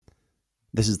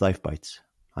This is Life Bites.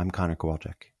 I'm Connor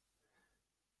Kowalczyk.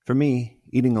 For me,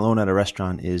 eating alone at a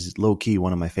restaurant is low-key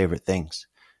one of my favorite things.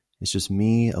 It's just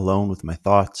me alone with my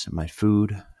thoughts and my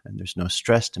food, and there's no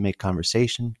stress to make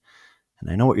conversation. And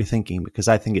I know what you're thinking, because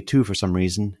I think it too for some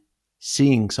reason.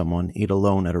 Seeing someone eat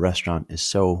alone at a restaurant is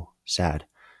so sad.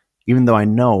 Even though I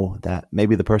know that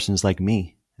maybe the person is like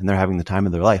me and they're having the time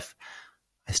of their life,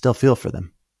 I still feel for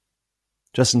them.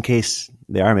 Just in case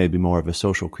they are maybe more of a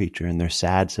social creature and they're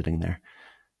sad sitting there.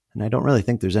 And I don't really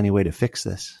think there's any way to fix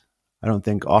this. I don't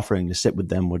think offering to sit with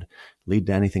them would lead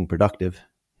to anything productive.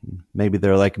 Maybe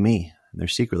they're like me and they're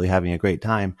secretly having a great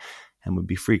time and would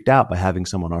be freaked out by having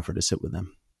someone offer to sit with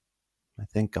them. I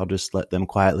think I'll just let them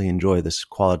quietly enjoy this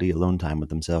quality alone time with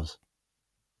themselves.